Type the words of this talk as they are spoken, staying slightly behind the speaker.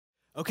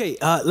Okay,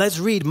 let's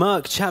read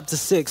Mark chapter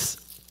 6.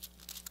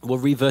 We'll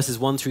read verses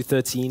 1 through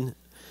 13.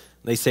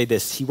 They say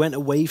this: He went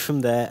away from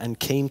there and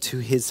came to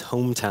his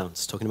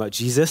hometowns, talking about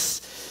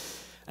Jesus,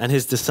 and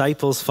his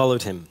disciples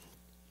followed him.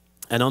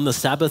 And on the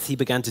Sabbath he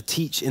began to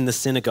teach in the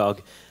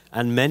synagogue,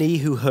 and many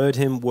who heard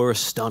him were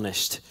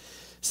astonished,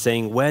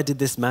 saying, "Where did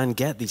this man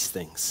get these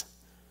things?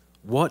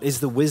 What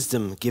is the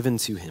wisdom given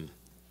to him?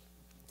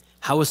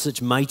 How are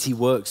such mighty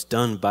works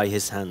done by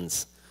his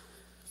hands?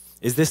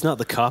 Is this not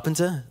the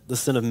carpenter, the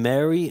son of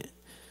Mary,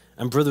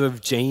 and brother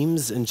of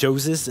James and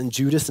Joseph and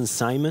Judas and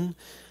Simon?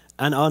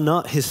 And are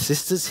not his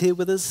sisters here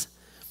with us?"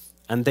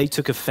 And they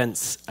took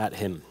offense at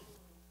him.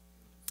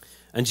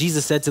 And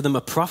Jesus said to them,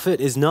 "A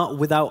prophet is not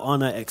without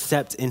honor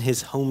except in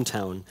his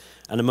hometown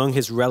and among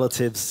his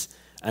relatives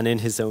and in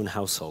his own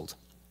household."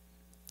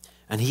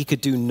 And he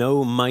could do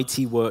no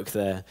mighty work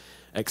there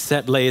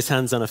except lay his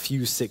hands on a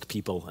few sick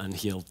people and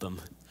healed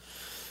them.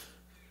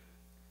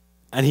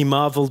 And he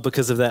marveled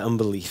because of their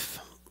unbelief.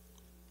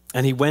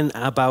 And he went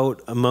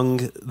about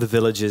among the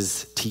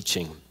villages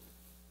teaching.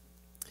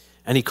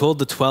 And he called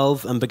the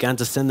 12 and began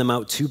to send them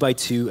out 2 by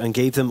 2 and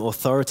gave them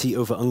authority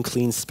over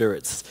unclean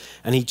spirits.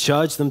 And he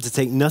charged them to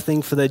take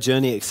nothing for their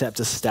journey except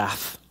a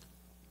staff,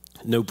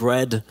 no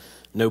bread,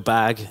 no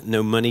bag,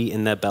 no money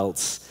in their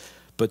belts,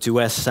 but to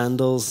wear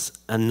sandals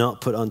and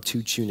not put on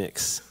 2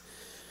 tunics.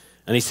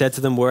 And he said to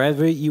them,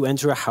 "Wherever you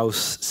enter a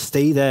house,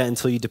 stay there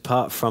until you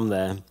depart from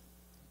there.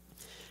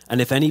 And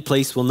if any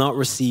place will not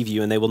receive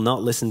you and they will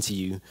not listen to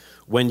you,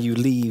 when you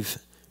leave,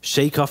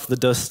 shake off the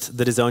dust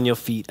that is on your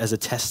feet as a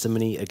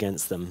testimony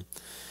against them."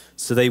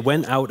 So they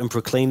went out and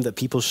proclaimed that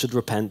people should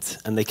repent,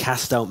 and they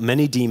cast out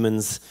many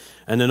demons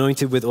and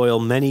anointed with oil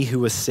many who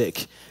were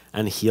sick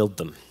and healed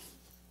them.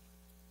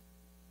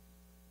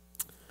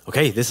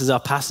 Okay, this is our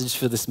passage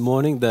for this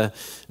morning. The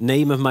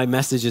name of my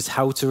message is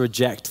How to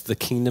Reject the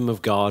Kingdom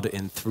of God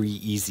in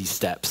 3 Easy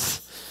Steps.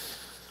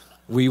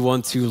 We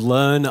want to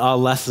learn our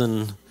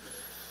lesson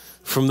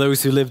from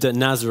those who lived at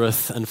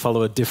Nazareth and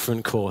follow a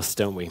different course,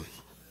 don't we?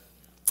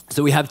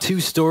 So we have 2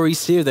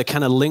 stories here. They're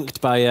kind of linked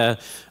by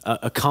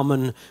a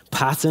common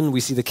pattern. We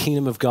see the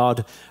kingdom of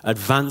God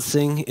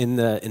advancing in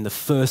the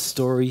first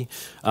story.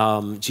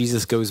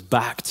 Jesus goes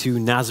back to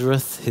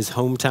Nazareth, his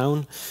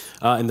hometown.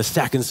 In the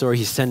second story,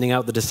 he's sending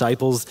out the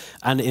disciples.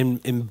 And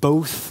in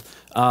both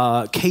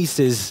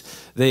cases,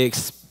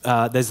 there's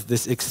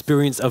this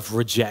experience of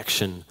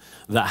rejection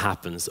that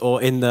happens.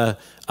 Or in the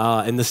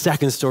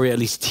second story, at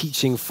least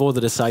teaching for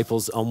the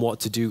disciples on what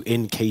to do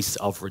in case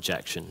of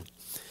rejection.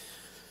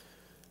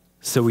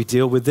 So we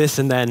deal with this,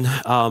 and then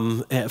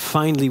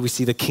finally we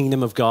see the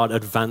kingdom of God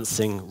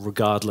advancing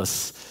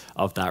regardless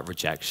of that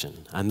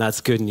rejection. And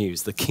that's good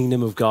news. The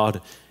kingdom of God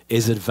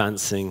is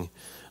advancing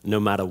no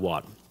matter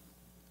what.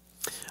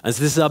 And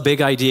so this is our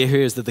big idea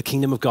here, is that the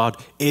kingdom of God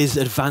is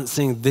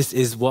advancing. This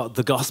is what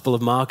the Gospel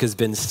of Mark has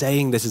been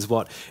saying. This is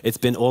what it's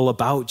been all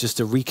about. Just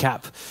to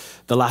recap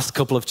the last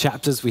couple of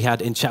chapters, we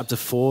had in chapter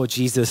 4,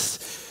 Jesus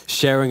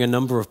sharing a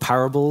number of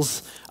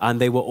parables, and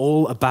they were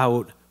all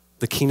about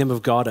the kingdom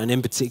of God, and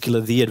in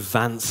particular, the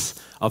advance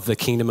of the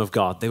kingdom of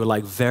God. They were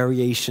like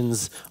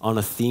variations on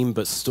a theme,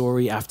 but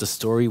story after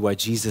story where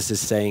Jesus is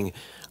saying,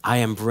 "I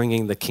am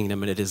bringing the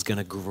kingdom and it is going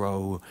to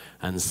grow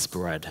and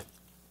spread."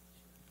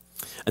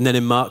 And then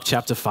in Mark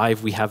chapter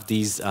 5, we have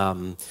these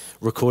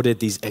recorded,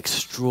 these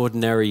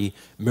extraordinary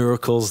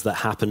miracles that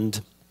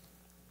happened.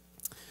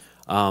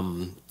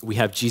 We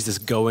have Jesus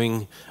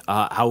going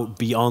out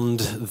beyond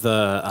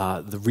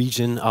the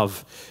region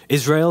of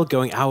Israel,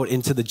 going out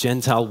into the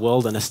Gentile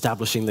world and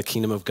establishing the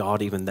kingdom of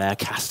God even there,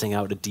 casting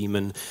out a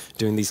demon,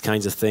 doing these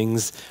kinds of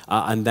things.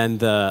 And then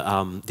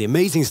the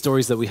amazing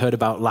stories that we heard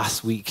about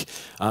last week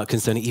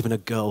concerning even a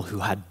girl who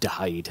had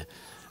died,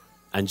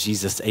 and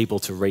Jesus able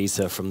to raise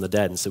her from the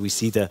dead. And so we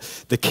see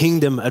the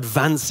kingdom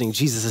advancing,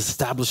 Jesus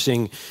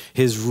establishing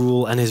his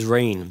rule and his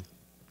reign.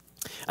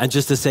 And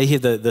just to say here,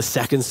 the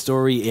second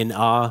story in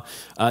our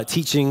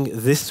teaching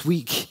this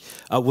week,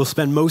 we'll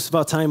spend most of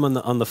our time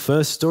on the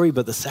first story,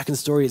 but the second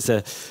story is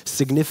a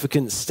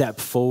significant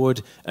step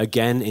forward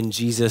again in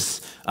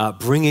Jesus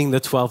bringing the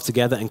 12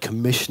 together and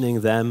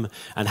commissioning them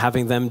and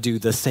having them do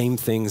the same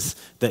things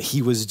that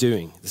he was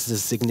doing. This is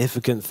a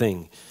significant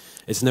thing.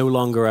 It's no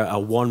longer a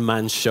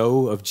one-man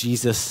show of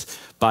Jesus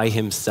by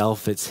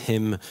himself. It's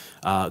him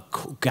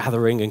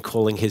gathering and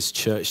calling his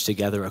church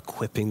together,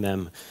 equipping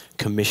them,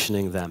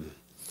 commissioning them.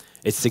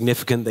 It's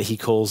significant that he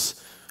calls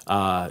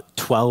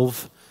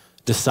 12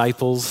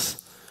 disciples.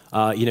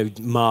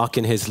 Mark,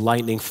 in his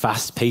lightning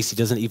fast pace, he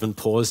doesn't even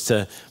pause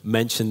to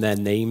mention their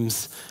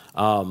names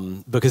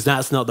because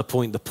that's not the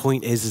point. The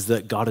point is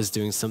that God is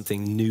doing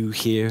something new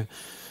here.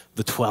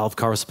 The 12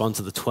 correspond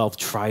to the 12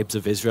 tribes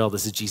of Israel.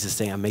 This is Jesus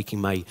saying, "I'm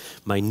making my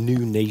new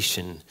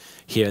nation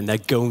here," and they're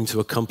going to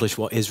accomplish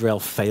what Israel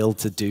failed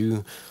to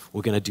do.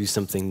 We're going to do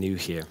something new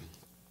here.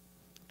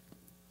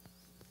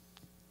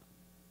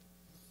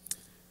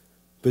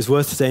 But it's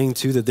worth saying,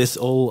 too, that this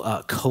all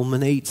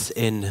culminates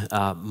in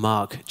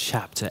Mark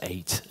chapter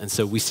 8. And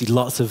so we see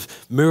lots of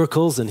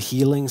miracles and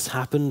healings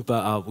happen,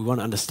 but we want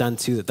to understand,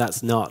 too, that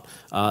that's not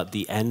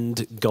the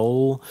end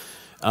goal.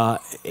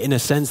 In a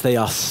sense, they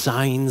are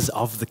signs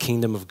of the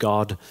kingdom of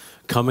God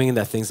coming, and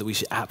they're things that we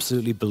should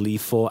absolutely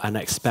believe for and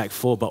expect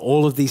for. But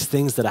all of these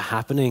things that are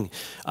happening,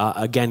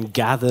 again,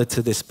 gather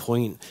to this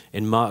point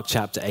in Mark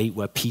chapter 8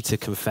 where Peter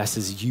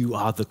confesses, "You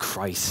are the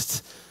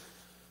Christ.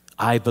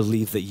 I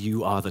believe that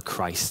you are the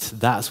Christ."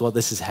 That's what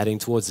this is heading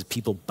towards, is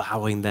people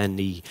bowing their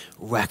knee,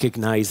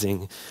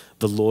 recognizing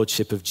the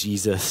lordship of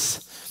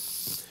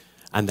Jesus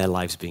and their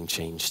lives being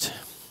changed.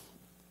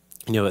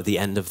 You know, at the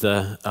end of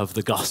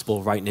the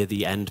gospel, right near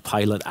the end,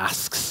 Pilate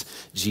asks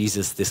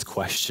Jesus this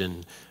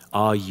question,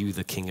 "Are you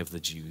the King of the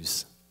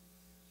Jews?"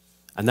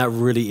 And that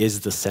really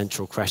is the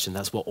central question.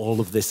 That's what all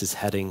of this is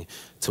heading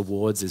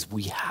towards, is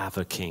we have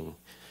a king.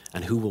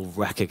 And who will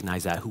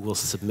recognize that? Who will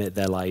submit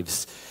their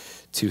lives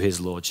to his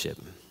lordship?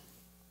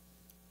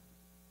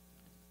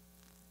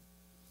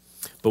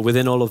 But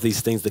within all of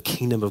these things, the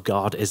kingdom of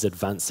God is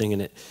advancing,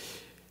 and it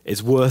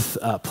is worth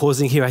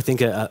pausing here, I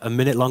think, a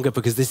minute longer,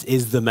 because this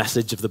is the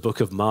message of the book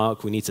of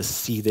Mark. We need to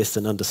see this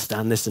and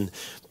understand this and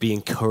be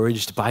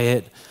encouraged by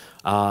it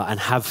and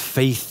have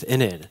faith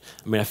in it.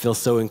 I mean, I feel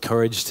so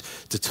encouraged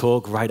to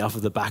talk right off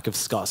of the back of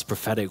Scott's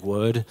prophetic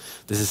word.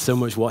 This is so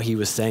much what he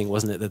was saying,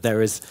 wasn't it? That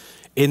there is,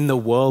 in the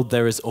world,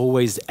 there is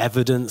always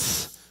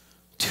evidence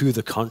to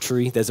the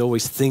contrary. There's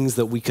always things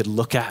that we could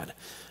look at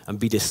and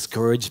be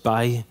discouraged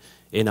by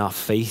in our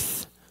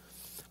faith.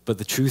 But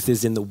the truth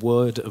is, in the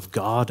word of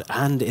God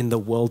and in the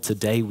world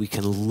today, we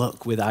can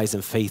look with eyes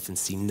of faith and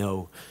see,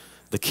 no,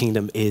 the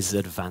kingdom is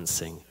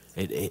advancing.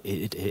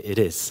 It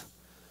is.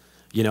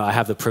 You know, I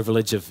have the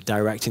privilege of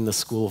directing the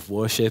School of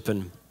Worship,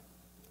 and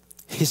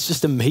it's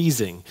just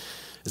amazing.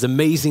 It's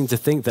amazing to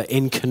think that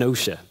in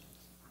Kenosha,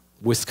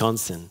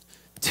 Wisconsin,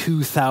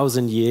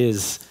 2,000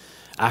 years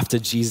after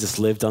Jesus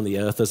lived on the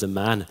earth as a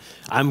man,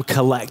 I'm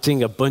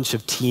collecting a bunch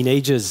of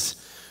teenagers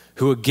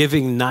who are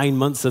giving 9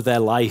 months of their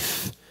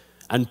life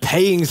and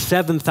paying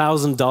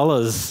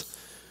 $7,000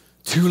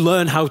 to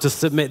learn how to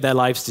submit their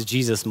lives to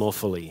Jesus more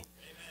fully. Amen.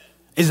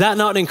 Is that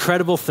not an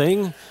incredible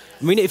thing?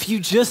 I mean, if you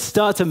just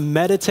start to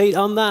meditate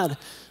on that,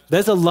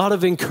 there's a lot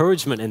of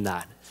encouragement in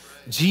that.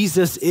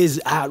 Jesus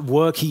is at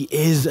work. He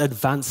is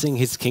advancing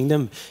his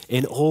kingdom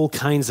in all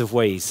kinds of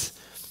ways.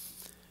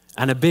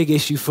 And a big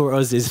issue for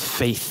us is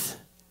faith.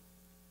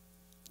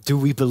 Do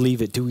we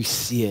believe it? Do we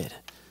see it?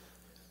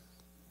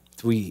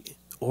 Do we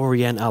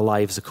orient our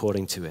lives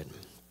according to it?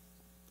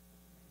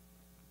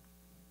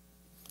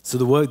 So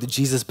the work that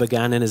Jesus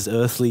began in his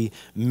earthly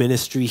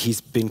ministry,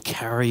 he's been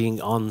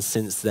carrying on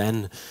since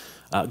then.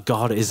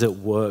 God is at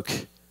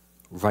work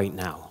right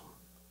now.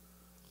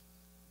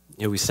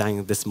 You know, we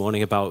sang this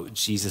morning about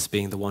Jesus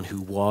being the one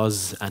who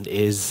was and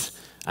is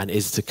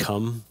to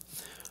come.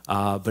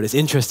 But it's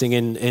interesting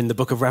in the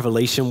book of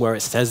Revelation where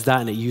it says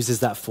that and it uses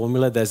that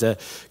formula. There's a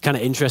kind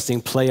of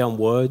interesting play on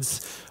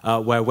words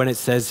where when it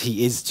says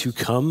he is to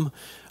come,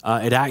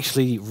 it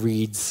actually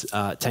reads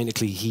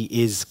technically he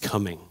is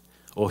coming,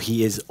 or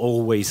he is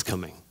always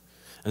coming.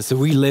 And so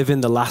we live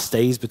in the last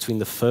days between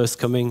the first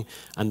coming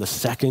and the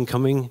second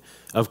coming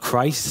of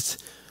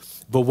Christ.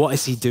 But what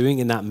is he doing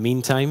in that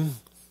meantime?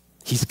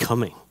 He's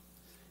coming.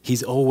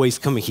 He's always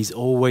coming. He's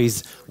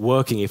always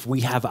working. If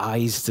we have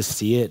eyes to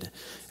see it,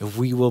 if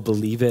we will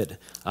believe it,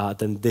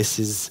 then this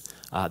is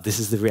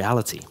the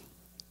reality.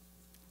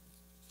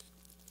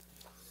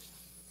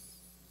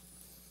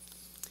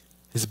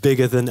 It's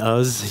bigger than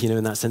us, you know,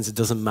 in that sense. It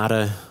doesn't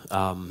matter,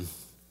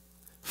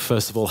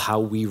 first of all, how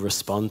we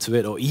respond to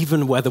it, or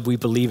even whether we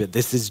believe it.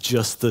 This is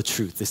just the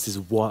truth. This is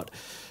what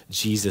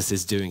Jesus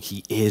is doing.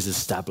 He is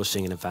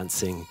establishing and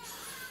advancing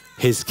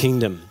his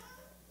kingdom.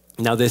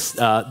 Now, this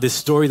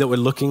story that we're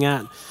looking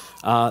at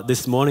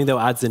this morning, though,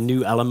 adds a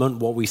new element.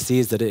 What we see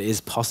is that it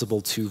is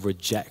possible to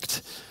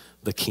reject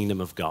the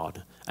kingdom of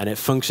God. And it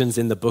functions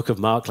in the book of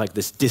Mark like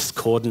this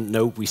discordant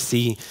note. We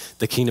see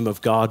the kingdom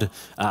of God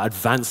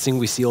advancing.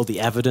 We see all the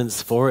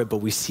evidence for it, but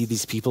we see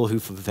these people who,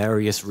 for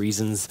various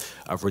reasons,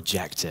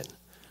 reject it.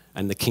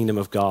 And the kingdom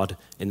of God,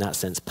 in that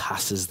sense,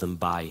 passes them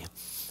by.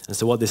 And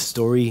so what this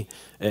story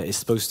is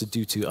supposed to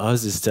do to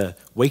us is to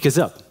wake us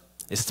up.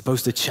 It's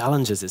supposed to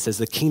challenge us. It says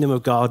the kingdom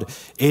of God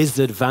is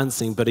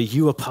advancing, but are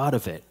you a part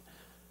of it?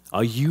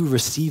 Are you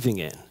receiving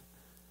it?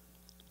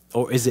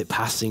 Or is it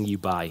passing you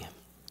by?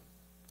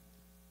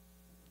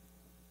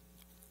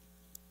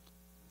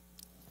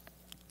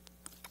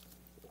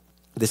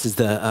 This is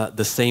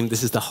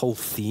this is the whole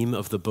theme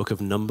of the book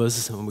of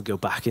Numbers. When we go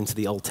back into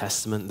the Old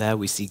Testament there,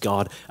 we see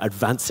God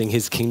advancing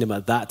his kingdom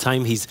at that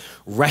time. He's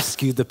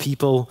rescued the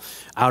people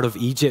out of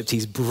Egypt.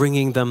 He's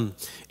bringing them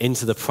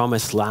into the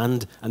promised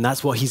land. And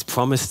that's what he's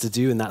promised to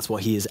do, and that's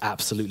what he is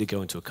absolutely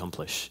going to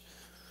accomplish.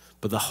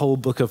 But the whole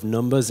book of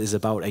Numbers is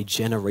about a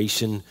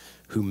generation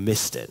who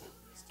missed it.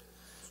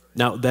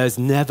 Now, there's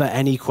never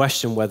any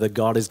question whether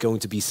God is going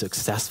to be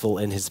successful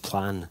in his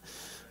plan.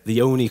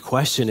 The only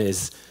question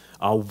is,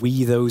 Are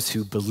we those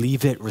who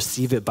believe it,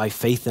 receive it by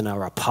faith, and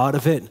are a part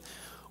of it?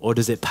 Or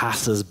does it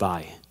pass us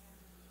by?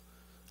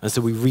 And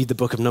so we read the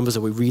book of Numbers,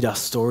 or we read our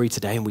story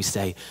today, and we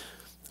say,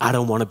 I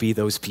don't want to be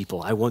those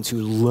people. I want to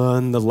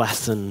learn the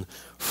lesson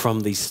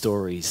from these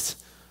stories.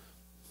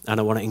 And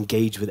I want to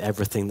engage with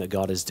everything that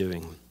God is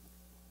doing.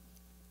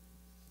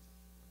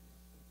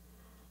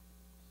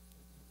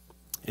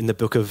 In the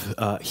book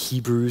of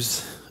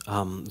Hebrews,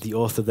 the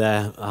author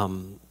there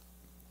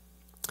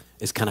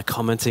is kind of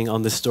commenting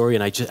on this story,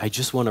 and I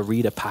just want to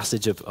read a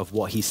passage of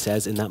what he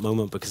says in that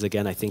moment, because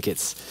again, I think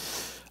it's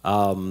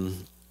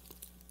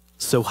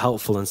so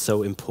helpful and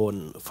so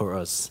important for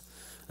us.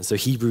 And so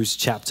Hebrews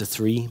chapter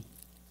 3,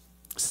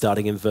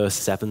 starting in verse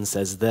 7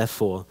 says,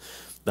 therefore,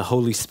 the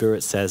Holy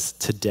Spirit says,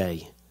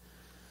 today,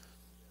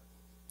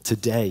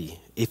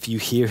 if you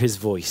hear his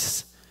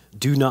voice,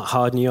 do not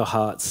harden your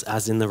hearts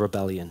as in the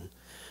rebellion,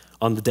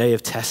 on the day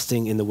of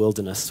testing in the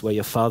wilderness, where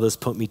your fathers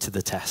put me to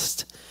the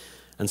test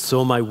and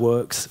saw my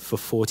works for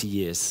 40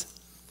 years.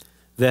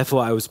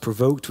 Therefore I was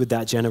provoked with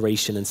that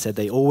generation and said,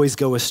 they always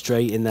go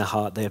astray in their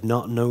heart. They have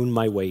not known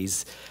my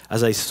ways.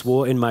 As I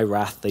swore in my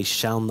wrath, they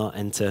shall not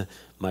enter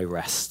my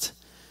rest.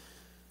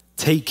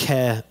 Take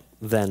care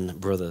then,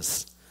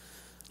 brothers,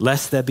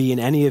 lest there be in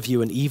any of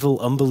you an evil,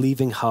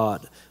 unbelieving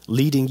heart,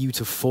 leading you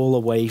to fall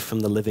away from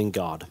the living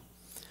God.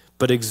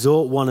 But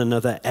exhort one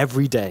another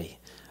every day,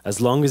 as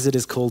long as it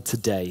is called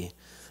today,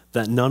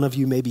 that none of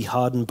you may be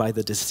hardened by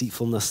the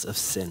deceitfulness of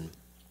sin.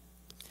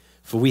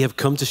 For we have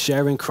come to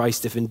share in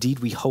Christ if indeed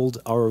we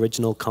hold our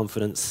original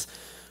confidence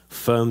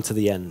firm to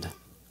the end.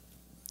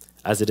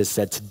 As it is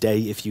said, today,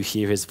 if you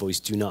hear his voice,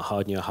 do not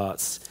harden your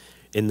hearts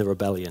in the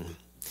rebellion.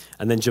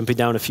 And then jumping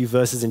down a few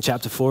verses in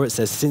chapter 4, it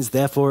says, since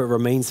therefore it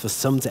remains for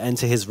some to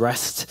enter his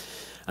rest,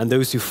 and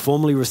those who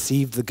formerly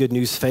received the good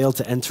news failed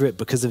to enter it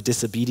because of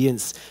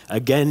disobedience,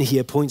 again he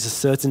appoints a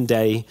certain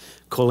day,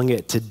 calling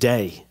it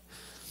today,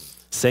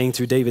 saying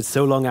through David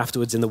so long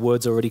afterwards in the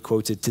words already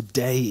quoted,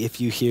 today if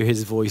you hear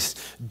his voice,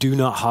 do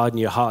not harden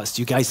your hearts.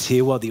 Do you guys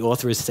hear what the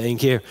author is saying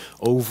here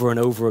over and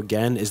over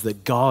again? Is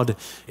that God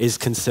is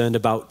concerned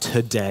about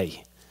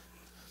today.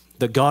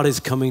 That God is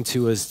coming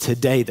to us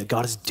today, that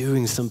God is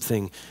doing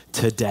something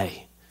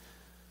today.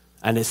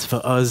 And it's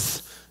for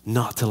us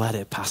not to let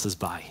it pass us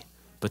by,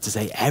 but to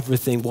say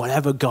everything,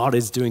 whatever God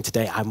is doing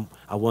today,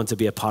 I want to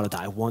be a part of that.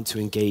 I want to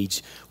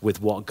engage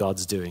with what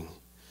God's doing.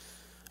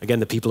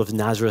 Again, the people of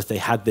Nazareth, they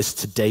had this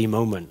today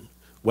moment.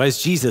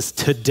 Where's Jesus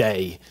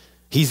today?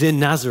 He's in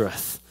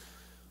Nazareth.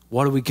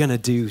 What are we going to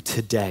do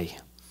today?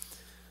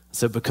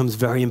 So it becomes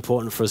very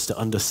important for us to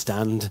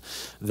understand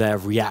their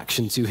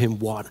reaction to him,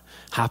 what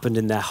happened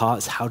in their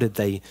hearts, how did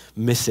they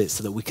miss it,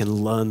 so that we can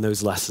learn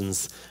those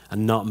lessons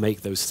and not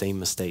make those same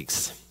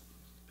mistakes.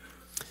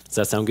 Does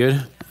that sound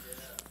good?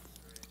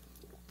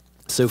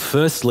 So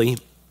firstly,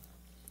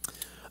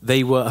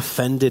 they were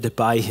offended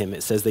by him.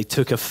 It says they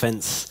took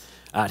offense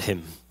at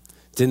him,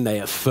 didn't they?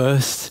 At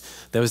first,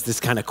 there was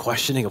this kind of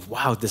questioning of,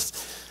 wow,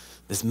 this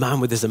man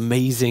with this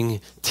amazing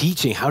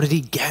teaching, how did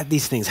he get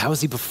these things? How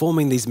is he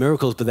performing these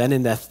miracles? But then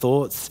in their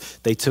thoughts,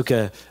 they took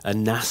a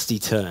nasty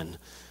turn. And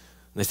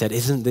they said,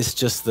 isn't this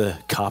just the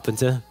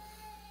carpenter?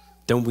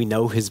 Don't we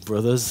know his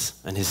brothers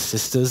and his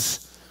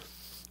sisters?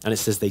 And it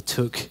says they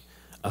took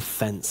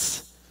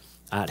offense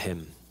at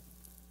him.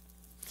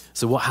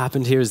 So what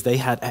happened here is they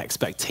had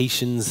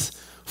expectations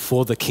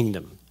for the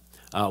kingdom.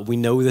 We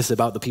know this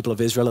about the people of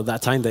Israel at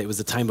that time, that it was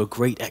a time of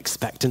great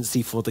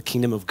expectancy for the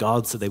kingdom of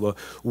God. So they were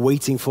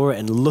waiting for it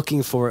and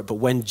looking for it. But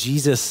when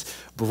Jesus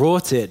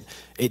brought it,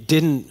 it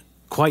didn't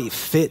quite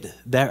fit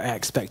their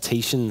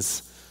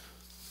expectations.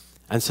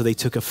 And so they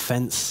took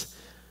offense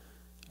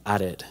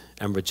at it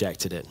and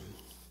rejected it.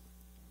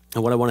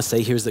 And what I want to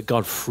say here is that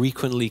God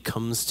frequently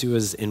comes to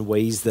us in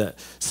ways that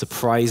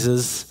surprise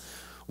us,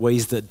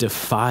 ways that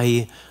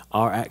defy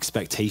our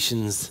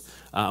expectations,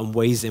 and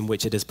ways in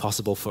which it is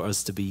possible for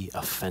us to be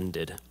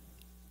offended.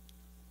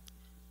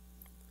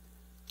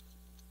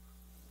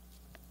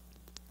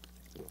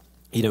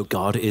 You know,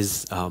 God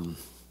is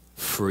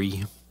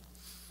free.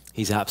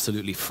 He's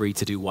absolutely free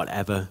to do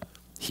whatever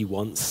he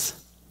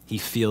wants. He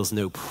feels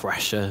no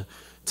pressure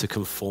to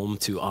conform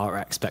to our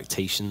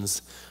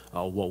expectations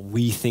or what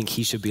we think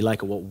he should be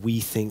like or what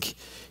we think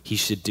he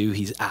should do.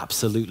 He's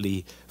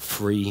absolutely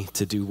free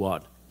to do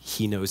what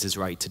he knows is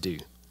right to do.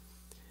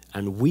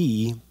 And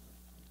we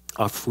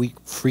are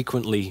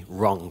frequently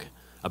wrong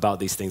about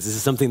these things. This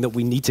is something that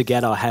we need to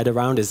get our head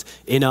around, is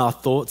in our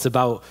thoughts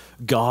about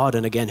God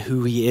and again,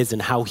 who he is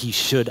and how he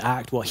should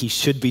act, what he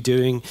should be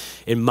doing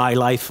in my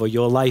life or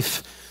your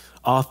life.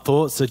 Our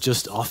thoughts are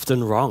just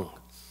often wrong.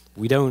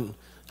 We don't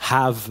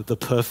have the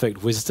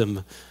perfect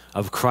wisdom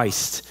of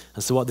Christ.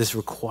 And so what this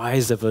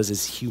requires of us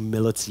is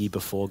humility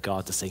before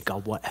God to say,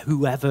 God,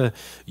 whoever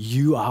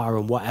you are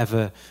and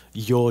whatever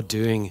you're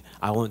doing,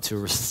 I want to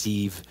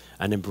receive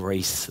and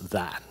embrace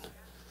that.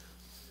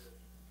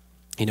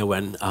 You know,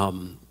 when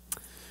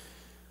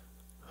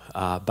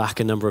back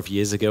a number of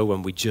years ago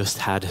when we just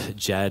had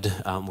Jed.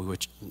 We were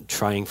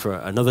trying for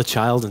another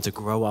child and to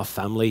grow our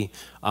family.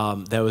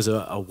 There was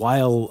a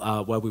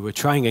while where we were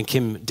trying and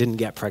Kim didn't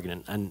get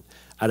pregnant. And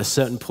at a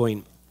certain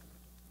point,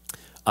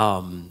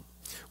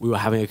 we were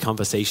having a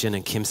conversation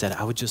and Kim said,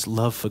 I would just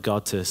love for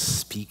God to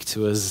speak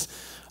to us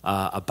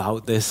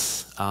about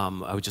this.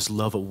 I would just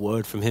love a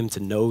word from him to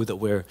know that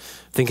we're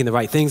thinking the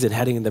right things and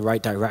heading in the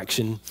right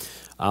direction.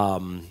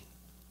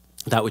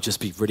 That would just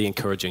be really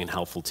encouraging and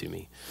helpful to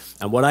me.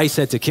 And what I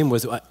said to Kim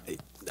was,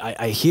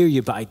 I hear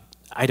you, but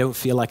I don't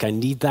feel like I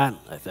need that.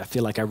 I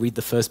feel like I read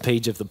the first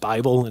page of the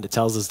Bible and it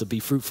tells us to be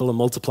fruitful and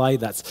multiply.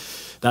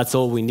 That's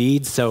all we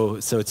need. So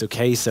it's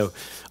okay. So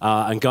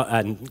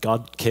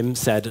God, Kim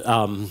said,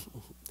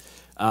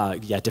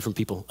 different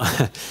people.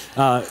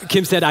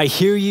 Kim said, I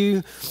hear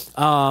you,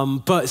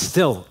 but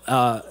still,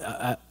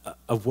 a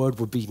word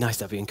would be nice.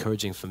 That'd be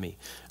encouraging for me.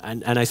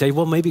 And I say,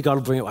 well, maybe God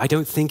will bring it. I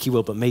don't think he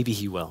will, but maybe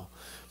he will.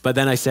 But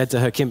then I said to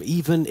her, Kim,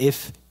 even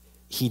if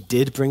he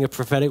did bring a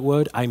prophetic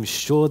word, I'm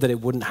sure that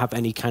it wouldn't have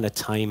any kind of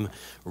time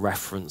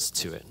reference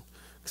to it.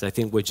 Because I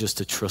think we're just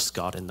to trust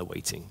God in the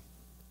waiting.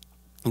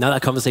 Now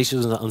that conversation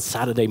was on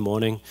Saturday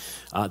morning.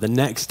 The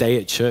next day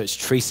at church,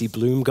 Tracy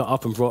Bloom got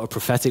up and brought a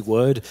prophetic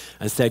word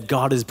and said,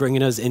 God is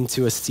bringing us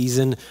into a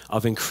season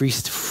of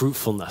increased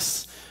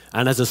fruitfulness.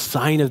 And as a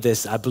sign of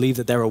this, I believe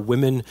that there are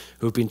women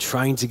who have been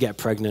trying to get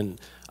pregnant,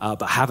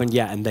 but haven't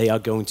yet, and they are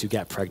going to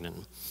get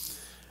pregnant.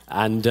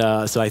 And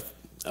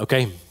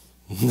okay,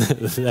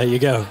 there you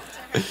go.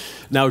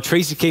 Now,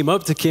 Tracy came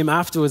up to Kim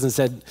afterwards and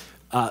said,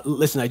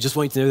 listen, I just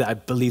want you to know that I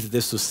believe that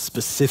this was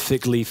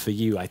specifically for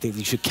you. I think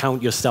you should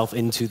count yourself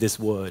into this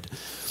word.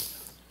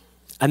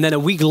 And then a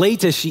week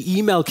later, she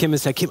emailed Kim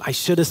and said, Kim, I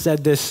should have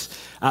said this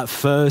at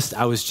first.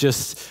 I was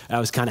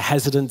kind of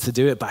hesitant to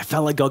do it, but I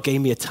felt like God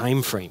gave me a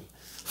time frame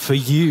for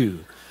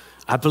you.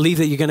 I believe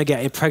that you're going to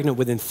get pregnant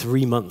within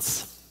 3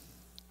 months.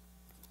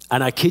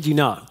 And I kid you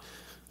not,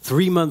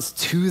 3 months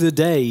to the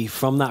day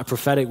from that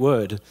prophetic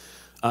word,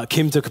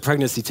 Kim took a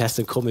pregnancy test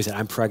and called me and said,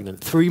 I'm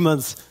pregnant. 3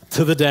 months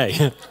to the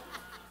day.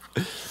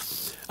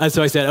 And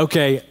so I said,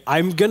 okay,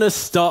 I'm going to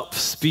stop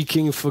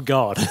speaking for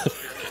God.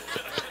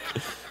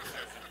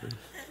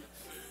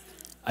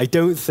 I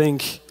don't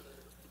think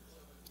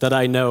that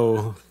I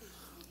know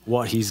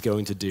what he's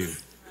going to do.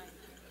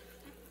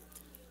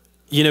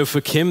 You know,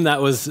 for Kim,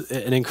 that was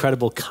an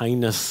incredible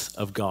kindness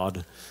of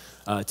God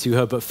to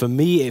her. But for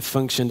me, it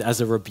functioned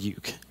as a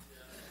rebuke.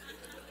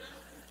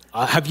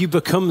 Have you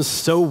become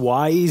so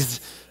wise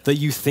that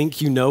you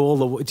think you know all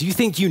the... Do you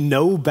think you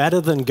know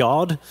better than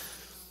God?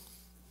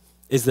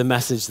 Is the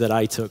message that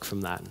I took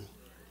from that.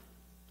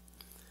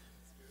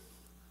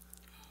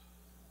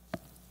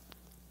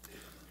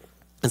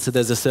 And so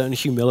there's a certain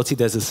humility,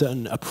 there's a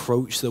certain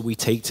approach that we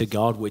take to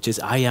God, which is,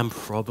 I am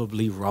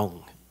probably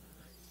wrong.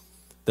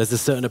 There's a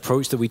certain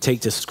approach that we take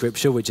to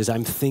Scripture, which is,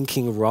 I'm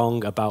thinking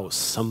wrong about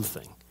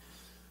something.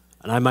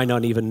 And I might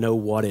not even know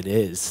what it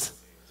is.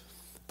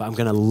 But I'm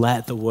going to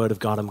let the word of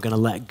God, I'm going to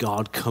let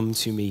God come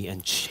to me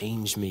and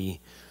change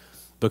me,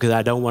 because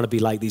I don't want to be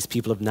like these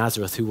people of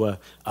Nazareth who were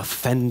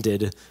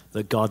offended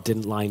that God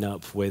didn't line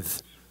up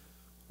with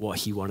what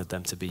he wanted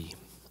them to be.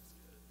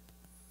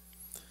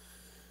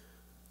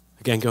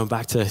 Again, going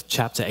back to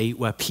chapter 8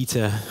 where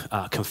Peter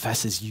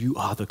confesses, you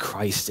are the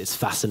Christ. It's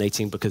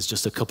fascinating because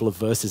just a couple of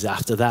verses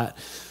after that,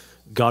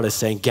 God is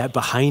saying, get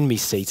behind me,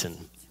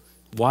 Satan.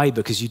 Why?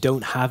 Because you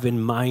don't have in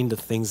mind the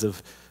things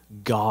of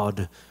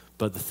God,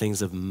 but the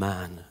things of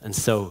man. And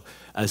so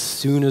as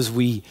soon as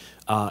we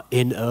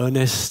in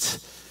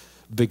earnest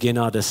begin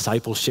our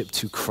discipleship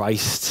to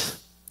Christ,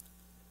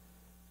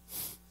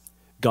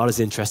 God is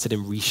interested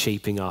in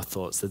reshaping our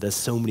thoughts, that there's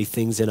so many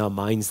things in our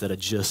minds that are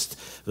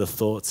just the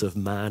thoughts of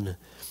man.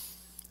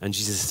 And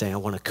Jesus is saying, I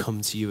want to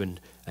come to you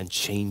and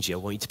change you. I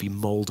want you to be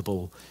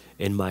moldable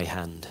in my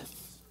hand.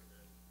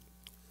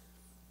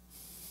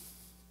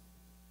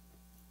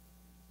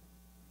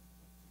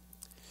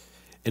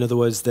 In other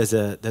words, there's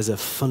a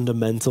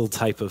fundamental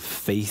type of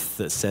faith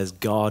that says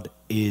God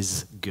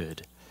is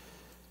good.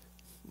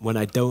 When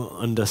I don't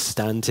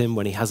understand him,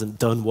 when he hasn't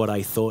done what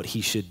I thought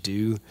he should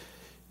do,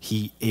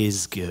 he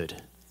is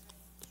good.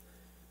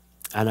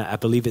 And I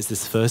believe it's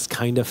this first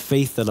kind of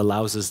faith that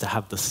allows us to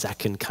have the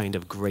second kind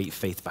of great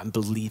faith. I'm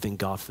believing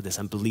God for this.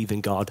 I'm believing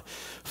God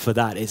for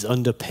that. It's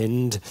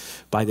underpinned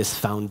by this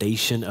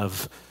foundation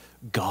of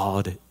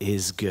God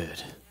is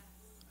good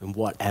and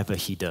whatever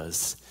he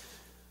does.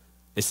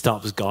 It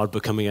stops God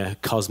becoming a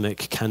cosmic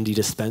candy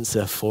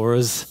dispenser for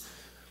us.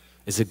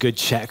 It's a good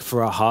check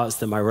for our hearts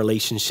that my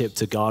relationship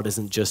to God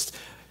isn't just,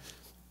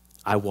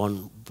 I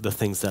want the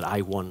things that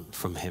I want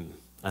from him,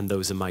 and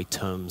those are my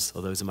terms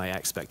or those are my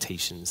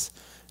expectations.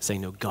 Saying,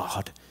 no,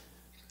 God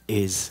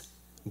is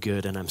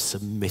good and I'm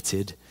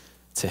submitted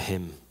to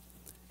him.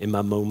 In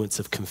my moments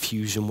of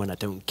confusion, when I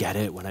don't get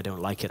it, when I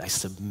don't like it, I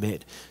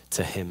submit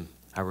to him.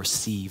 I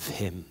receive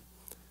him.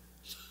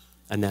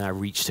 And then I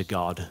reach to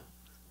God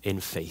in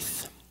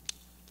faith.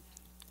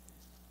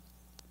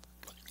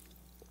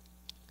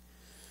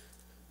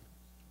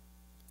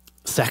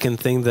 Second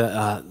thing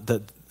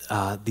that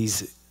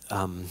these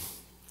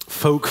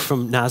folk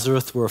from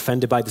Nazareth were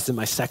offended by. This isn't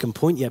my second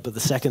point yet, but the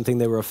second thing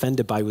they were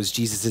offended by was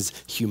Jesus'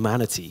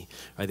 humanity.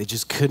 Right? They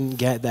just couldn't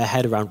get their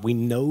head around, we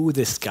know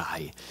this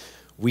guy.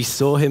 We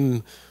saw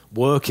him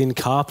work in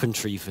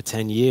carpentry for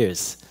 10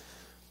 years.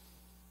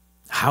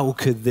 How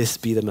could this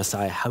be the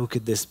Messiah? How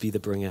could this be the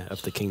bringer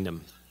of the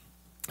kingdom?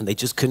 And they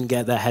just couldn't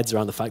get their heads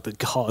around the fact that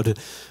God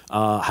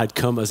had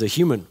come as a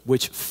human,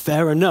 which,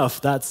 fair enough,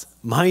 that's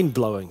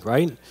mind-blowing,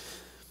 right?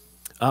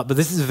 But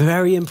this is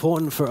very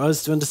important for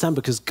us to understand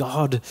because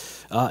God,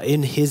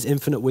 in his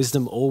infinite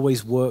wisdom,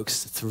 always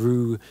works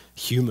through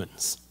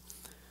humans.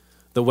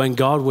 That when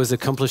God was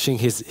accomplishing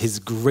his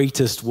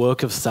greatest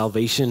work of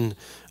salvation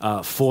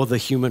for the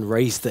human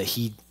race,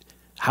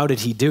 how did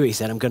he do it? He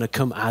said, I'm going to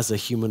come as a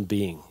human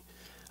being.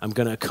 I'm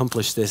going to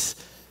accomplish this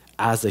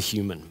as a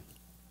human.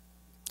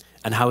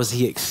 And how is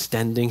he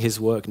extending his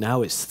work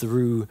now? It's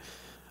through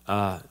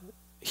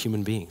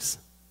human beings.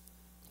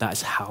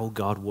 That's how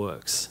God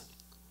works.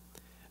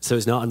 So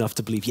it's not enough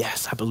to believe,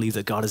 yes, I believe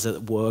that God is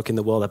at work in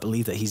the world. I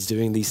believe that he's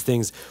doing these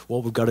things.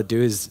 What we've got to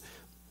do is,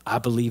 I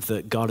believe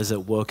that God is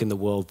at work in the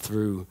world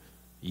through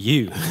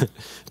you,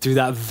 through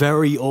that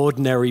very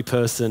ordinary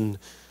person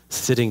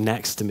sitting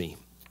next to me.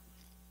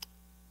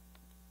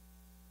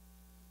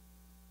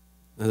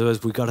 In other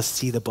words, we've got to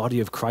see the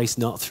body of Christ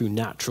not through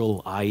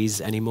natural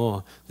eyes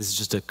anymore. This is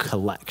just a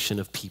collection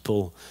of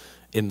people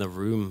in the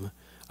room.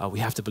 We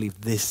have to believe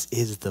this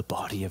is the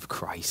body of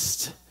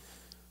Christ.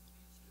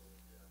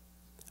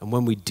 And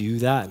when we do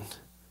that,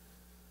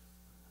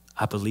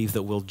 I believe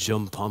that we'll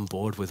jump on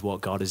board with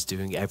what God is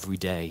doing every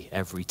day,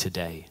 every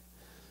today.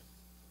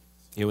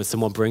 You know, when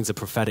someone brings a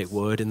prophetic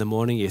word in the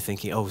morning, you're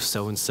thinking, oh,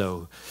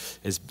 so-and-so,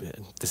 this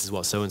is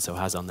what so-and-so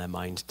has on their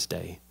mind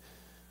today.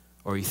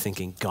 Or are you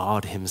thinking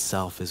God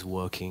himself is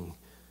working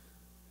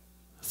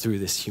through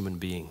this human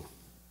being?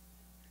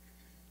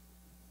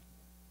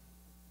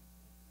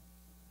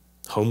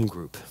 Home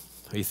group.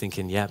 Are you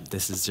thinking,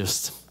 this is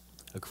just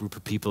a group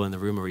of people in the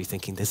room? Or are you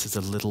thinking this is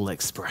a little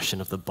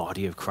expression of the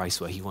body of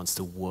Christ where he wants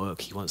to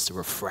work, he wants to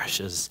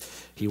refresh us,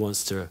 he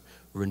wants to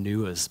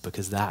renew us,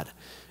 because that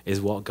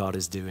is what God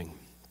is doing.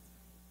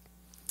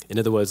 In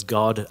other words,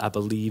 God, I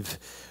believe,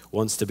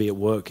 wants to be at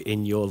work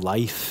in your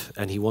life,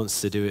 and he wants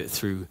to do it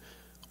through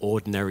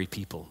ordinary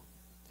people.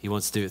 He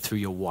wants to do it through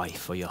your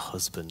wife or your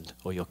husband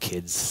or your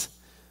kids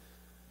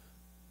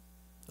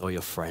or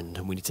your friend.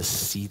 And we need to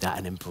see that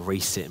and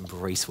embrace it,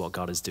 embrace what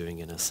God is doing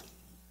in us.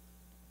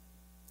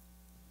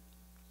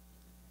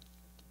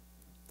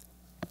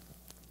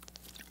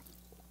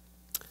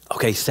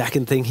 Okay,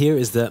 second thing here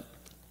is that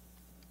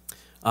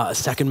a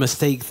second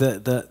mistake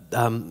that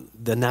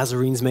the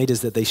Nazarenes made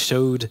is that they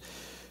showed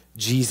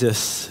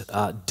Jesus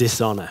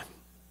dishonor.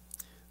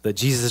 That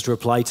Jesus'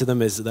 reply to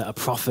them is that a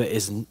prophet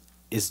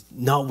is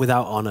not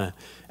without honor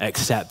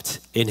except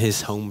in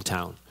his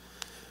hometown.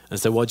 And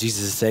so what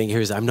Jesus is saying here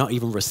is, I'm not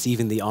even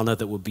receiving the honor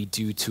that would be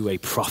due to a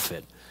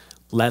prophet,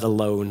 let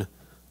alone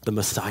the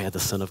Messiah, the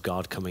Son of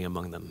God, coming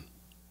among them.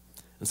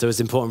 And so it's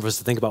important for us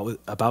to think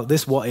about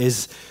this. What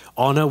is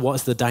honor?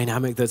 What's the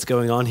dynamic that's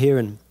going on here?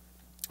 And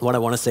what I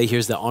want to say here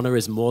is that honor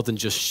is more than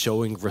just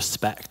showing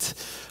respect.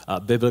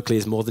 Biblically,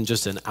 is more than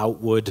just an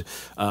outward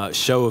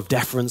show of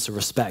deference or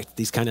respect,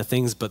 these kind of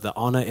things, but the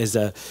honor is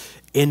an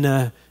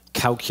inner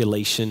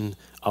calculation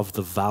of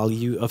the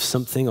value of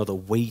something or the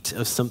weight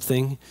of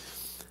something.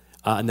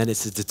 And then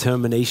it's a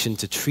determination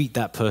to treat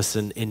that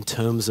person in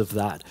terms of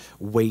that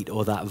weight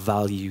or that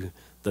value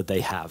that they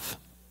have.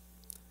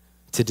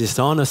 To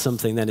dishonor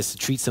something then is to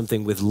treat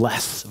something with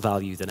less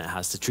value than it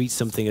has, to treat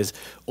something as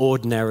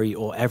ordinary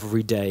or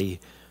everyday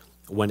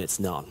when it's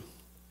not.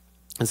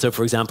 And so,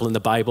 for example, in the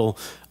Bible,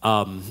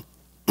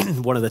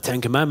 one of the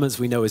 10 Commandments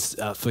we know is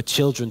for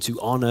children to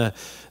honor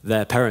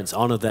their parents,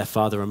 honor their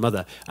father and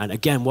mother. And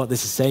again, what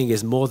this is saying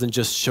is more than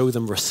just show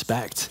them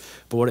respect,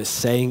 but what it's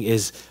saying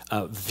is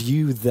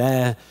view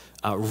their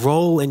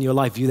role in your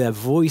life, view their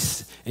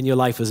voice in your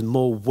life as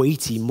more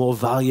weighty, more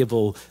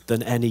valuable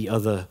than any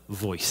other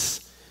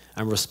voice,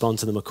 and respond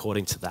to them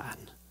according to that.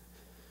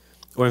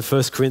 Or in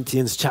 1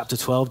 Corinthians chapter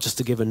 12, just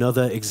to give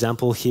another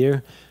example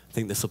here, I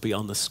think this will be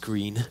on the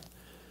screen.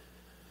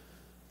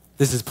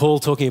 This is Paul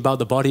talking about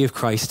the body of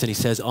Christ, and he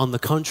says, on the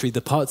contrary,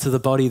 the parts of the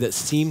body that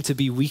seem to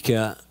be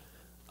weaker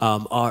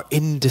are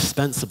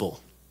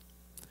indispensable.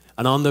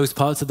 And on those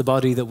parts of the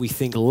body that we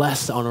think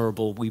less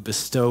honorable, we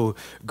bestow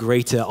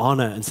greater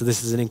honor. And so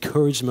this is an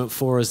encouragement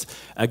for us,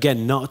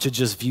 again, not to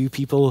just view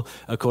people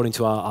according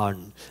to our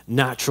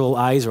natural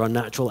eyes or our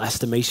natural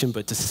estimation,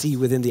 but to see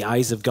within the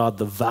eyes of God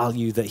the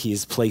value that he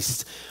has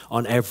placed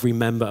on every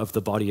member of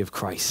the body of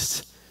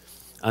Christ,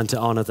 and to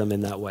honor them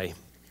in that way.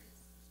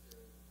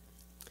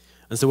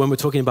 And so when we're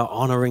talking about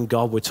honoring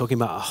God, we're talking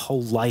about a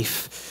whole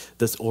life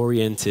that's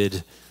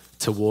oriented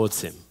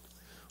towards him.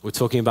 We're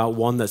talking about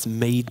one that's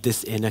made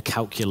this inner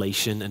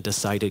calculation and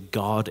decided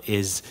God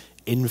is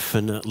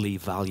infinitely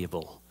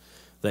valuable,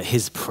 that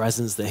his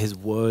presence, that his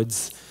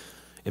words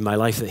in my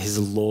life, that his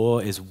law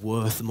is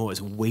worth more,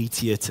 is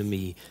weightier to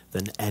me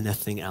than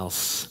anything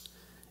else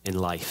in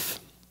life.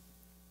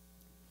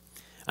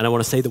 And I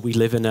want to say that we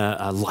live in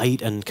a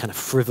light and kind of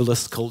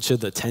frivolous culture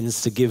that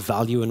tends to give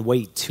value and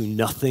weight to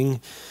nothing.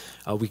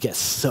 We get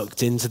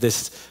sucked into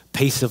this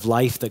pace of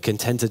life that can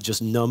tend to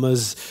just numb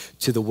us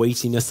to the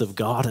weightiness of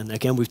God. And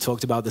again, we've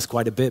talked about this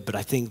quite a bit, but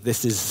I think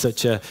this is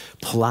such a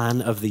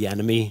plan of the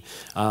enemy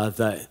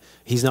that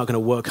he's not going to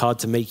work hard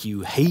to make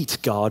you hate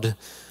God,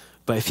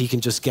 but if he can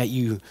just get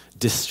you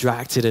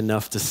distracted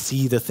enough to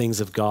see the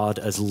things of God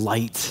as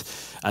light,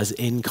 as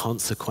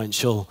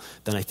inconsequential,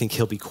 then I think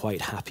he'll be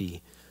quite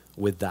happy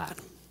with that.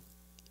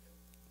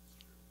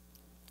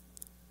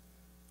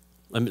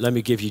 Let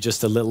me give you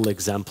just a little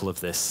example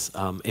of this.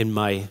 In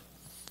my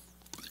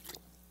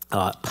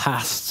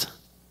past,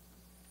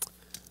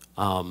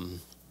 you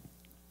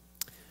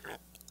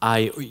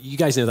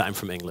guys know that I'm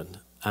from England,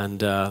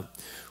 and so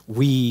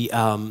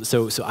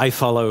I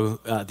follow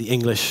the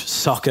English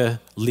Soccer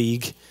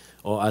League,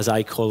 or as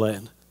I call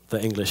it,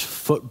 the English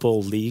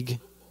Football League,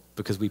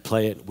 because we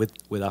play it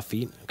with our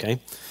feet, okay?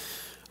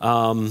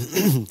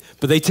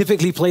 But they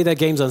typically play their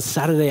games on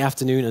Saturday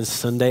afternoon and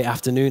Sunday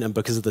afternoon, and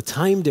because of the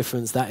time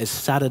difference, that is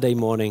Saturday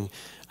morning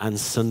and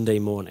Sunday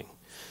morning.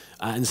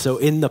 And so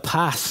in the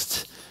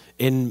past,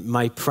 in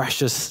my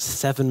precious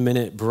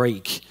 7-minute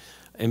break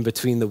in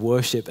between the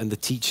worship and the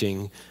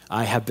teaching,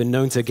 I have been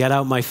known to get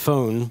out my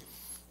phone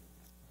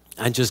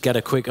and just get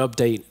a quick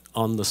update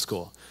on the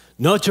score.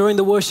 Not during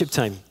the worship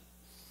time,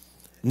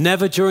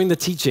 never during the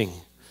teaching,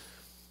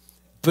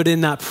 but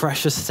in that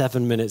precious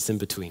 7 minutes in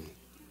between.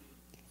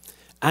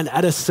 And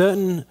at a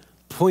certain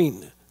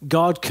point,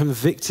 God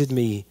convicted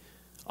me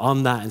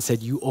on that and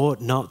said, you ought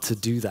not to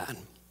do that.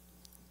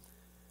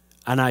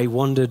 And I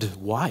wondered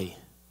why.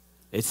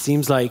 It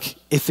seems like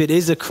if it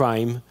is a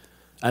crime,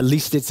 at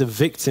least it's a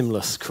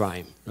victimless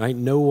crime, right?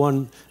 No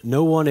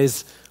one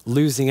is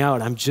losing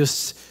out. I'm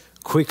just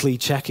quickly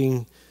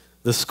checking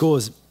the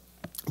scores.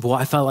 But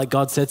what I felt like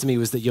God said to me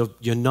was that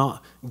you're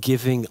not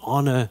giving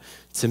honor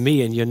to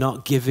me, and you're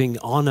not giving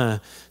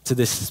honor to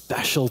this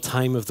special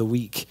time of the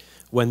week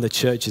when the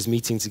church is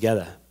meeting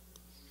together.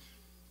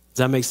 Does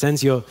that make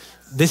sense?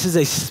 This is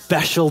a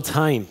special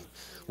time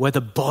where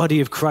the body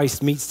of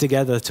Christ meets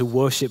together to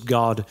worship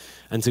God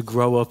and to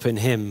grow up in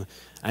him,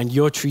 and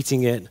you're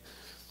treating it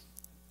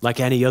like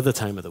any other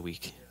time of the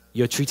week.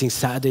 You're treating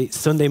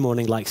Sunday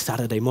morning like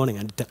Saturday morning,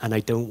 and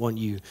I don't want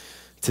you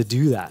to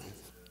do that.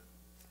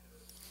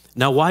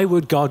 Now, why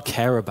would God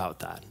care about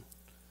that?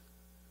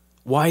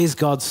 Why is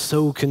God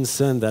so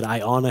concerned that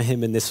I honor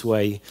him in this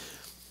way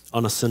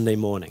on a Sunday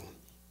morning?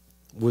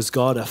 Was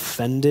God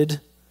offended?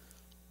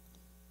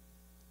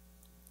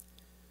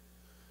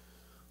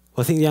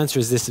 Well, I think the answer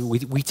is this.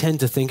 We tend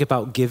to think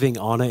about giving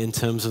honor in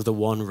terms of the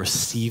one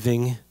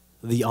receiving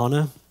the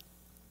honor.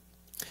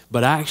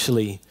 But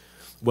actually,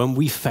 when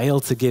we fail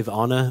to give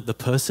honor, the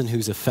person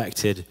who's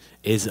affected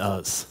is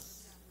us.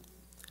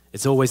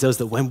 It's always us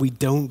that when we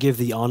don't give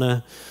the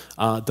honor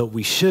that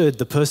we should,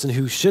 the person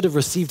who should have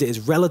received it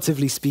is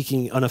relatively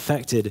speaking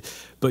unaffected,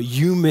 but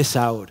you miss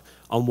out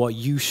on what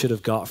you should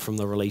have got from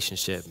the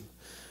relationship.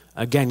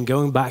 Again,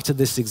 going back to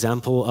this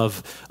example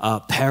of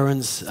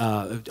parents,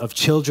 of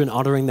children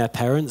honoring their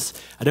parents,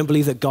 I don't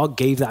believe that God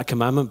gave that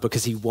commandment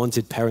because he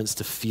wanted parents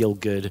to feel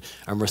good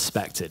and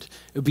respected.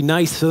 It would be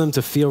nice for them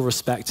to feel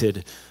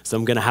respected, so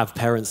I'm going to have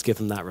parents give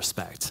them that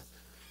respect.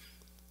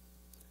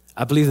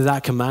 I believe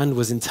that command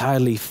was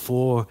entirely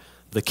for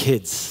the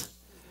kids,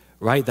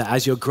 right? That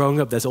as you're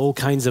growing up, there's all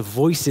kinds of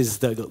voices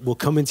that will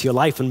come into your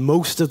life, and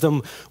most of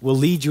them will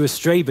lead you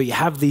astray, but you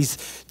have these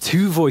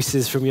two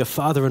voices from your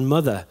father and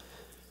mother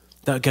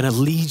that are going to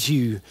lead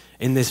you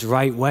in this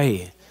right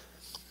way.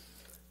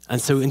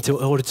 And so in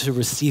order to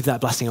receive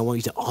that blessing, I want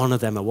you to honor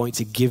them. I want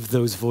you to give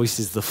those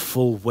voices the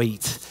full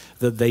weight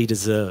that they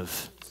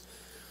deserve.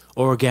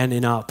 Or again,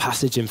 in our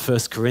passage in 1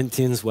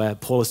 Corinthians, where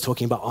Paul is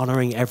talking about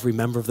honoring every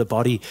member of the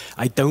body,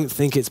 I don't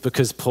think it's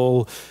because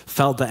Paul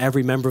felt that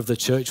every member of the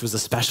church was a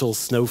special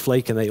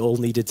snowflake and they all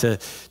needed to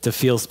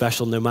feel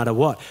special no matter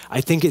what.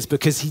 I think it's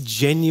because he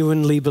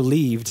genuinely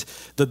believed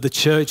that the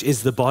church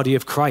is the body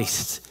of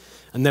Christ,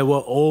 and they were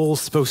all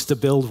supposed to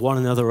build one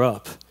another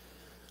up.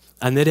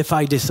 And that if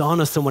I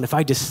dishonor someone, if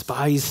I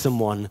despise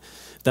someone,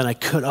 then I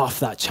cut off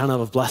that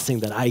channel of blessing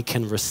that I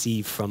can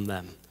receive from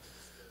them.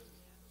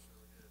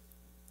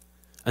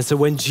 And so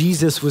when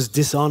Jesus was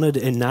dishonored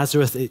in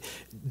Nazareth, it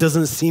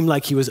doesn't seem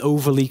like he was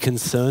overly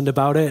concerned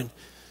about it.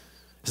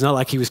 It's not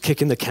like he was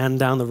kicking the can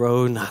down the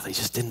road. No, they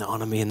just didn't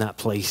honor me in that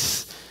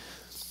place.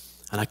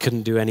 And I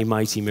couldn't do any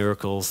mighty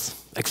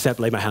miracles, except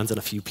lay my hands on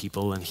a few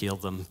people and heal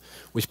them.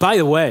 Which, by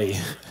the way,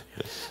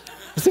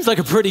 seems like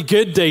a pretty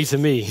good day to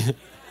me.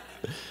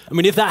 I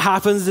mean, if that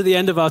happens at the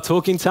end of our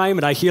talking time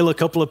and I heal a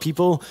couple of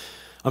people,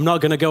 I'm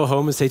not going to go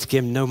home and say to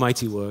Kim, no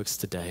mighty works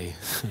today.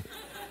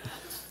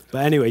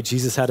 But anyway,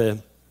 Jesus had a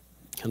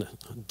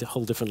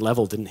whole different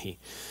level, didn't he?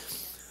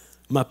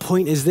 My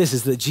point is this,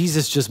 is that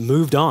Jesus just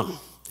moved on.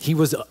 He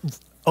was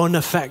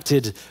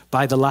unaffected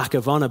by the lack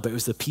of honor, but it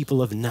was the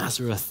people of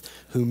Nazareth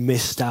who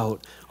missed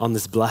out on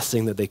this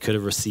blessing that they could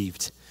have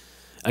received.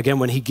 Again,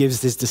 when he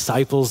gives his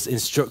disciples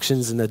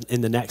instructions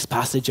in the next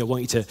passage, I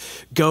want you to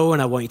go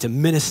and I want you to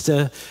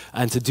minister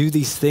and to do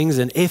these things.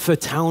 And if a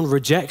town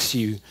rejects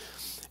you,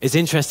 it's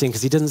interesting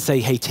because he doesn't say,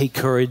 hey, take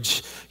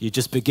courage. You're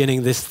just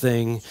beginning this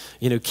thing.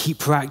 Keep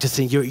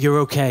practicing. You're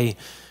okay.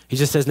 He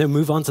just says, no,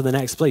 move on to the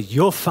next place.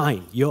 You're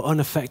fine. You're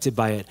unaffected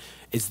by it.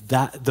 It's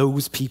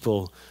those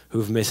people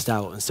who've missed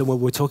out. And so when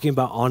we're talking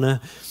about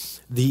honor,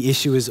 the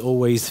issue is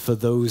always for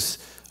those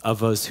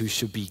of us who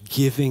should be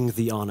giving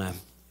the honor.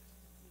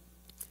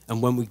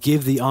 And when we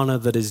give the honor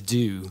that is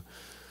due,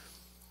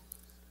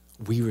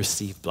 we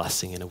receive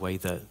blessing in a way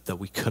that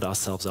we cut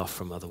ourselves off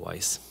from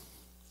otherwise.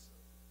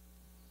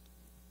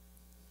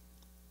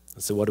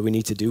 And so what do we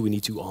need to do? We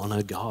need to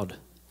honor God.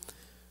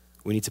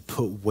 We need to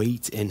put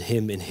weight in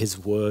him, in his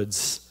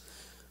words,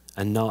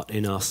 and not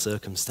in our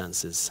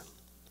circumstances.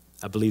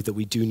 I believe that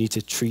we do need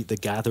to treat the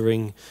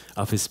gathering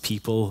of his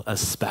people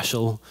as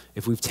special.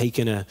 If we've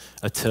taken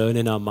a turn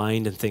in our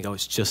mind and think, oh,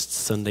 it's just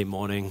Sunday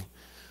morning,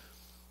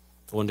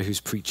 I wonder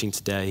who's preaching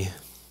today.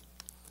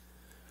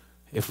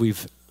 If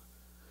we've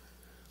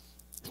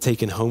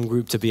taken home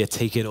group to be a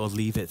take it or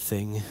leave it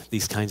thing,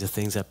 these kinds of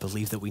things, I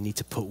believe that we need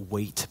to put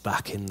weight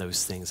back in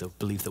those things. I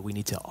believe that we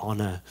need to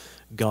honor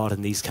God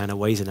in these kind of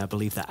ways. And I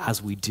believe that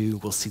as we do,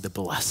 we'll see the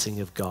blessing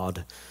of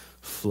God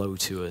flow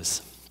to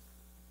us.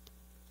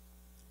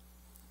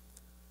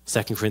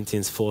 2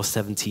 Corinthians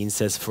 4:17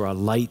 says, for our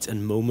light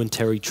and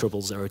momentary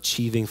troubles are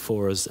achieving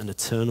for us an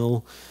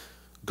eternal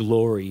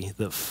glory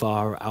that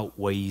far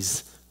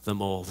outweighs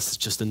them all. This is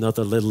just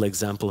another little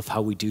example of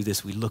how we do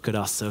this. We look at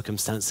our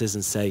circumstances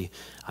and say,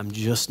 I'm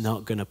just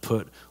not going to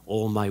put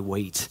all my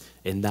weight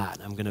in that.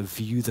 I'm going to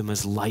view them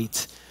as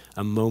light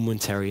and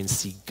momentary and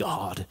see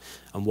God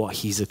and what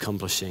he's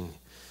accomplishing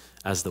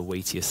as the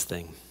weightiest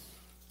thing.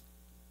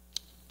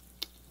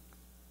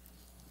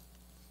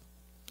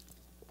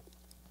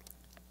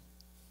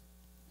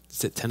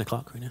 Is it 10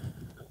 o'clock right now?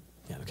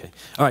 Yeah, okay.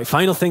 All right,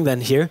 final thing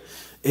then here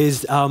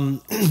is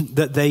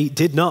that they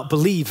did not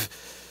believe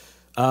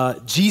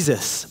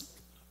Jesus.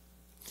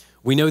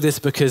 We know this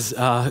because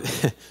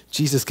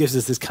Jesus gives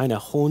us this kind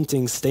of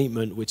haunting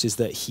statement, which is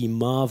that he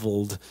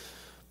marveled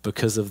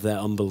because of their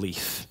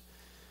unbelief.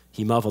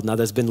 He marveled. Now,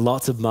 there's been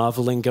lots of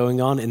marveling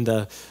going on in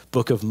the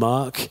book of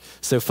Mark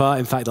so far.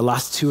 In fact, the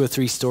last 2 or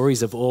 3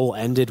 stories have all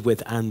ended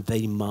with, and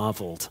they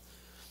marveled,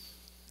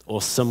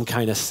 or some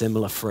kind of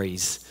similar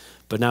phrase.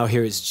 But now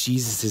here it's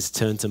Jesus'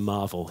 turn to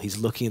marvel. He's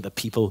looking at the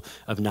people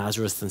of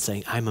Nazareth and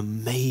saying, I'm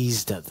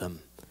amazed at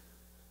them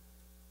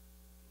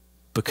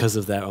because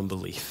of their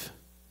unbelief.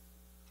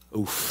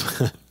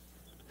 Oof.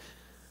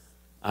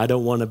 I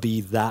don't want to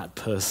be that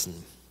person.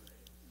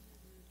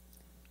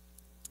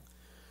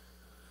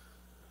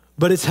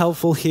 But it's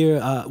helpful here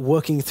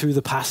working through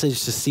the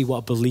passage to see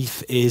what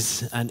belief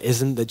is and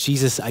isn't. That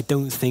Jesus, I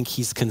don't think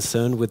he's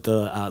concerned with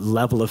the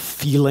level of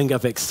feeling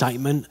of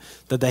excitement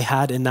that they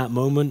had in that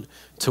moment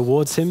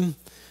towards him.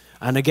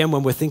 And again,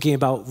 when we're thinking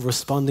about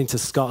responding to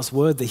Scott's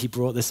word that he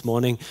brought this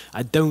morning,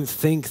 I don't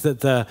think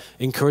that the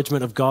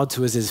encouragement of God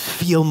to us is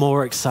feel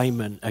more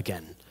excitement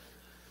again.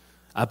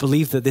 I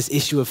believe that this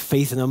issue of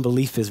faith and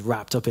unbelief is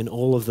wrapped up in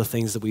all of the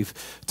things that we've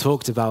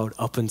talked about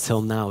up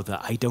until now,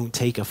 that I don't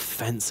take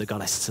offense at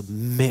God. I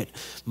submit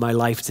my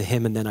life to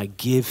him, and then I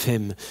give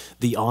him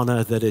the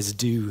honor that is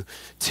due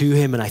to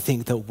him. And I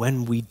think that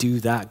when we do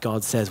that,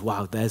 God says,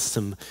 wow, there's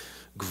some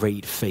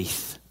great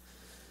faith.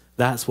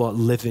 That's what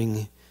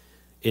living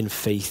in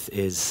faith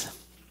is.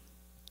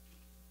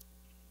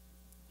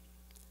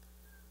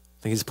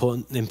 I think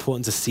it's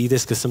important to see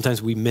this because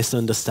sometimes we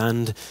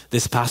misunderstand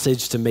this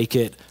passage to make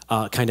it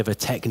kind of a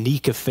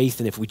technique of faith.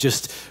 And if we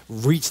just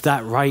reach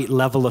that right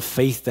level of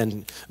faith,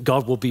 then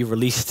God will be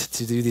released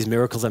to do these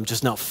miracles. I'm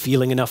just not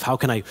feeling enough. How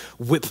can I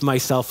whip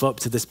myself up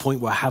to this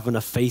point where I have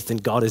enough faith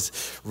and God is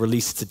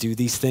released to do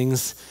these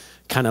things?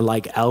 Kind of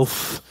like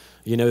Elf,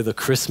 the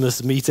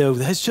Christmas motto,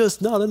 there's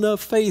just not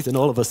enough faith. And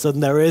all of a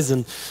sudden there is.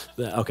 And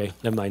okay,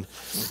 never mind.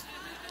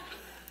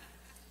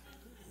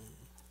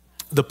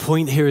 The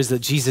point here is that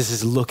Jesus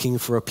is looking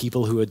for a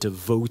people who are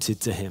devoted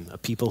to him, a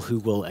people who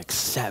will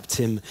accept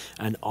him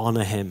and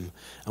honor him.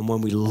 And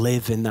when we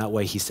live in that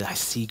way, he said, I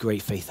see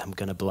great faith. I'm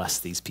going to bless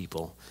these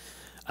people.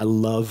 I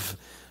love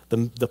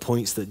the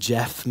points that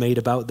Jeff made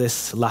about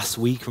this last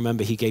week.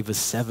 Remember, he gave us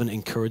 7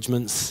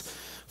 encouragements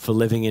for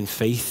living in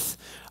faith.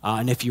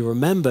 And if you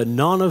remember,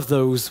 none of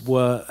those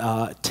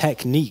were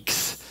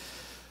techniques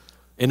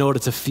in order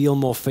to feel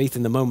more faith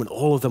in the moment.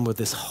 All of them were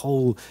this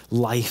whole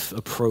life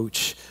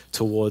approach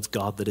towards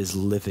God that is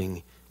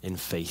living in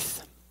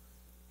faith.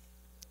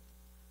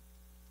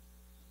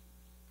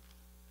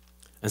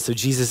 And so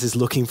Jesus is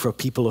looking for a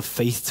people of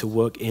faith to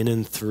work in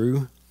and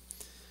through.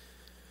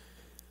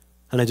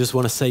 And I just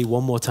want to say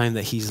one more time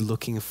that he's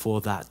looking for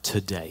that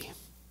today.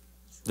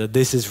 That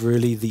this is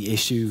really the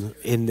issue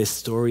in this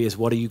story, is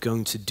what are you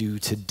going to do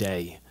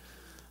today?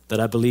 That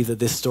I believe that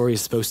this story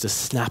is supposed to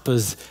snap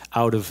us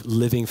out of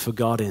living for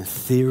God in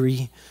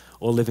theory,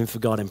 or living for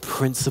God in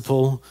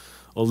principle,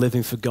 or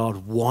living for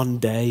God one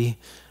day,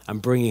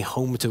 and bringing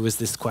home to us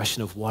this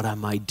question of what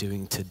am I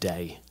doing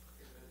today?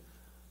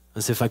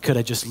 And so if I could,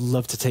 I'd just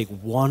love to take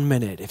 1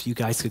 minute, if you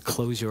guys could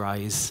close your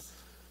eyes.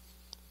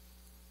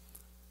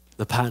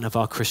 The pattern of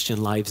our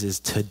Christian lives is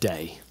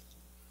today.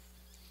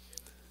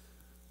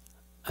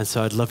 And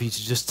so I'd love you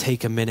to just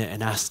take a minute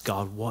and ask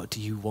God, what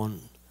do you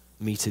want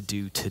me to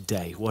do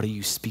today? What are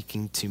you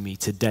speaking to me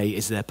today?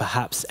 Is there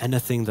perhaps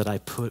anything that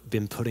I've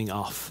been putting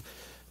off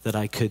that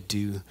I could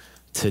do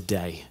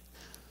today?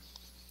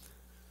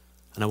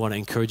 And I want to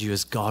encourage you,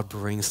 as God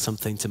brings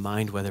something to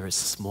mind, whether it's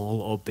small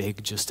or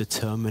big, just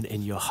determine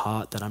in your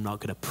heart that I'm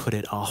not going to put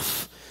it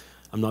off.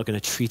 I'm not going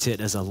to treat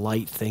it as a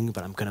light thing,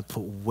 but I'm going to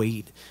put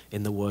weight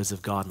in the words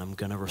of God, and I'm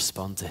going to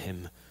respond to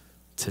him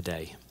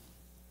today.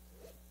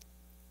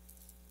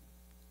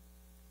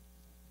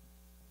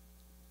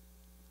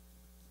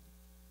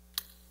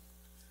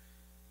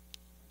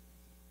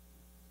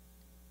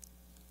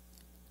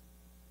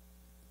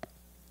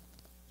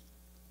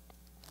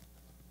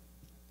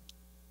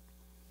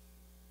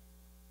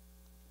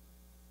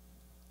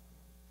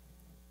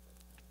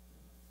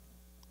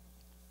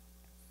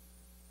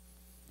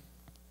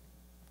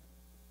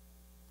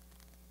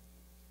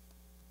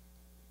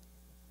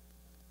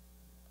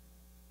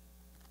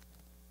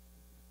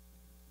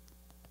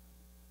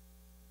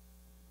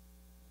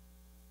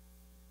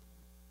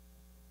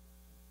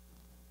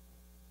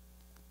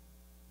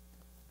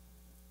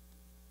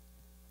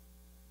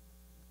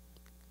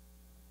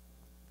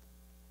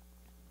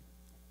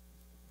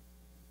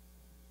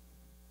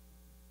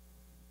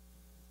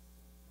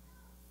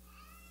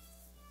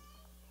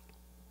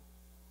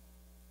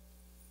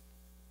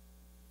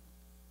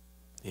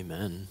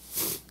 Amen.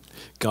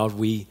 God,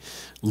 we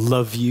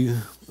love you.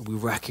 We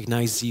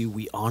recognize you.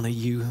 We honor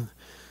you.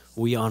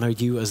 We honor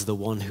you as the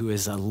one who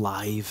is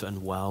alive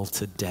and well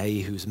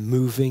today, who's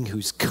moving,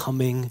 who's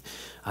coming.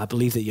 I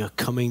believe that you're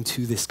coming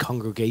to this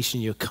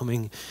congregation. You're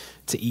coming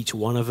to each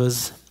one of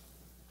us.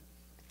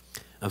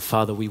 And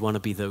Father, we want to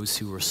be those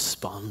who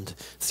respond.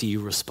 See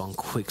you respond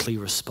quickly,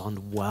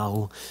 respond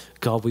well.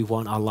 God, we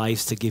want our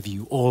lives to give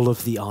you all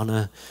of the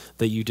honor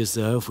that you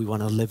deserve. We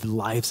want to live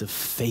lives of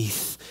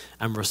faith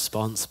and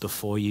response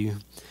before you.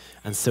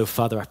 And so,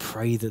 Father, I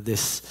pray that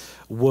this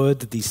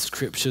word, that these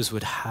scriptures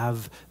would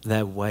have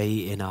their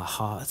way in our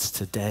hearts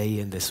today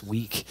and this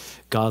week.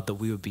 God, that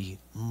we would be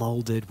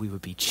molded, we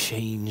would be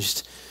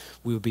changed,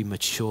 we would be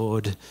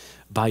matured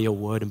by your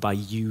word and by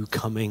you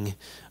coming,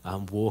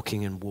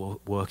 walking and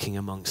working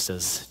amongst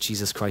us.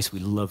 Jesus Christ, we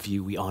love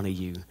you, we honor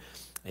you.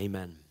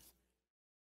 Amen.